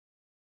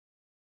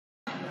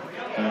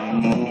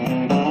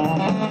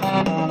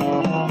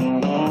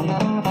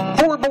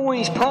Four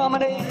boys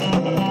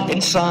promenade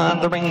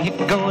inside the ring.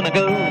 You're gonna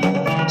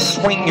go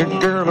swing your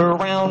girl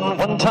around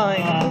one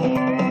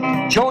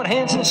time. Join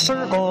hands and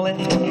circle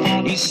left.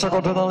 You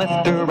circle to the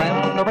left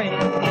around the ring.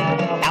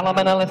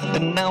 Alabama left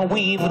and now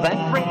weave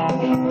that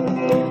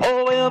ring.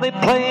 Oh, well, they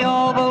play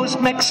all those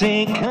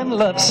Mexican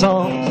love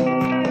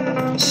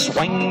songs.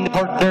 Swing the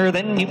partner,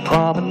 then you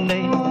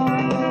promenade.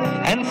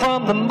 And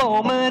from the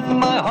moment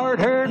my heart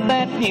heard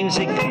that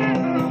music,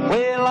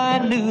 well, I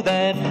knew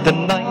that the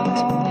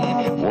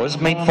night was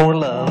made for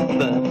love.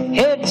 The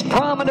heads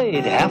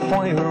promenade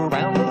halfway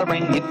around the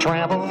ring. You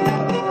travel,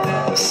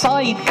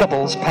 side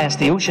couples past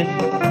the ocean.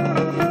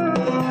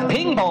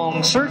 Ping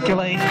pong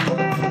circulate,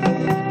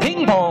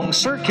 ping pong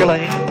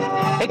circulate.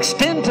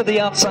 Extend to the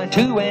outside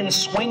too and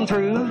swing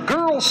through.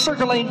 Girls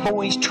circulate,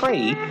 boys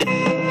trade.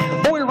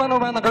 Boy run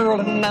around the girl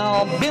and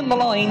now bend the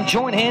line.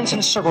 Join hands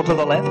and circle to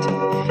the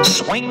left.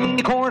 Swing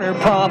the corner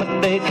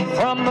promenade.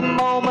 From the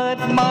moment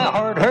my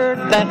heart heard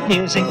that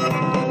music,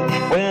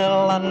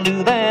 well, I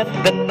knew that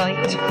the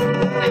night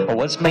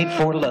was made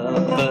for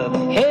love. The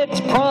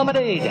heads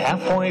promenade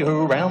halfway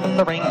around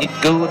the ring. You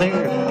go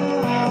there.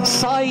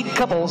 Side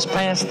couples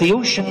past the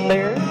ocean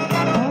there.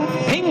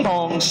 Ping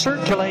pong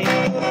circulate,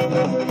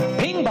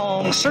 ping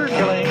pong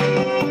circulate.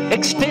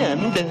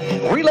 Extend,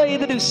 relay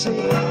the deuce.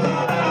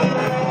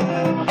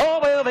 Oh,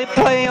 well, they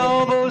play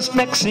all those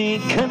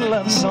Mexican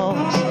love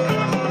songs.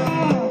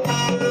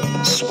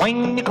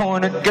 Swing the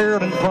corner,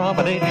 girl, and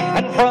promenade.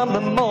 And from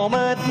the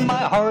moment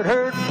my heart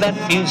heard that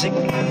music,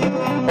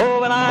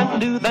 oh, and I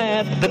knew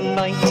that the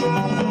night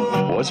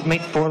was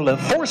made for love.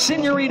 Four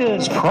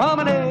senoritas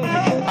promenade.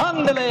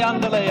 Andale,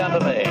 andale,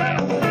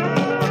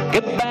 andale.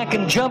 Get back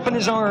and jump in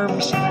his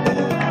arms.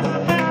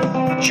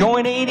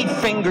 Join 80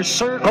 fingers,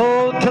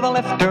 circle to the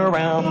left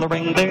around the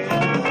ring there.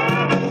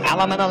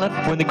 Alamana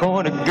left with the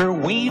corner, girl,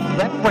 weave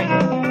that ring.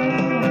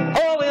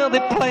 Oh, well, they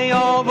play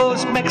all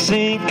those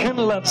Mexican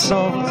love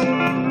songs.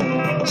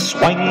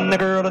 Swing the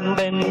girl and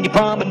then you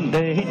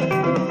promenade.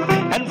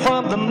 And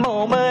from the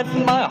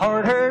moment my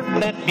heart heard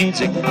that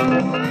music,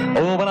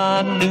 oh, well,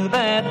 I knew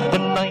that the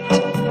night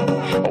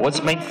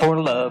was made for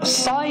love.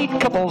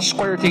 Side couples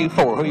square through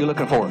four. Who are you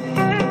looking for?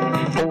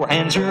 Four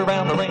hands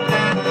around the ring.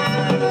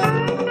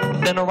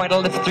 Then a right, a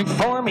left through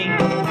for me.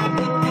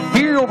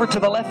 Veer over to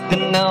the left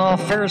and now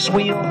Ferris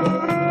wheel.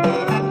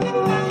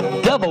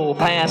 Double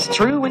pass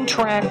through and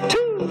track two.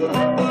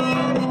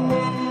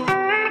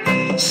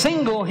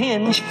 Single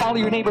hinge, follow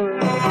your neighbor.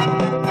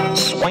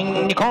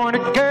 Swing your corner,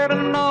 girl,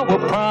 and all will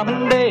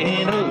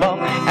promenade along.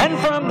 And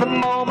from the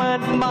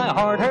moment my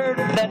heart heard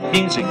that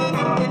music,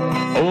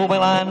 oh,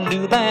 well, I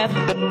knew that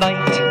the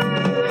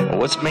night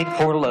was made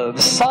for love.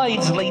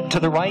 Sides lead to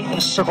the right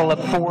and circle up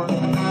four.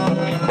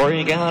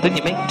 Break out and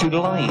you make two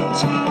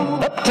lines.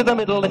 Up to the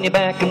middle and you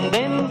back and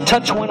then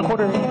touch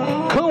 1/4.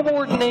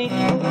 Coordinate.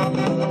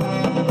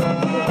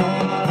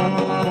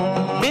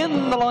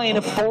 Bend the line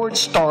of forward,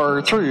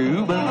 star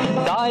through,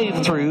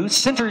 dive through,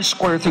 center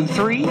square through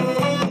three.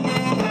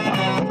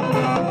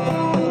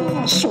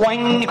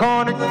 Swing the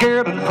corner,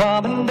 girl, and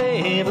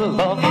promenade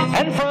along.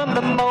 And from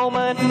the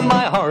moment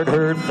my heart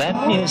heard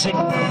that music,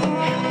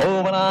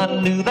 oh, and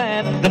I knew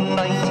that the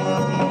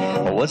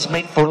night was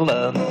made for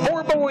love.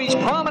 Four boys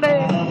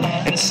promenade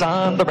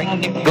inside the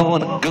ring. You're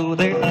gonna go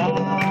there.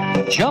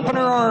 Jump in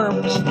her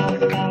arms.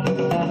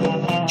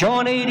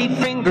 Join 80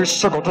 fingers,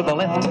 circle to the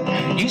left.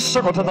 You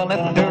circle to the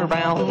left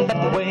around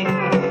that way.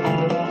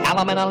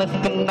 Alamana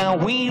left and now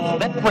weave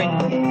that ring.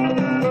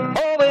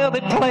 Oh, well,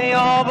 they play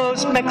all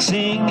those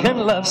Mexican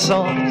love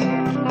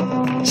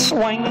songs.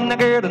 Swing the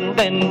girl and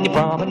then you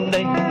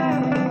promenade.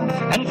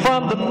 And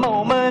from the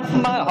moment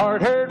my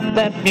heart heard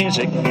that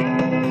music,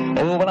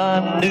 oh, well,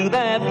 I knew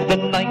that the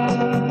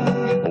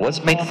night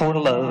was made for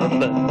love.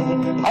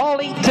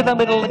 All eight to the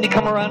middle and you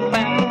come around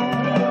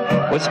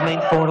back. Was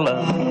made for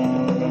love.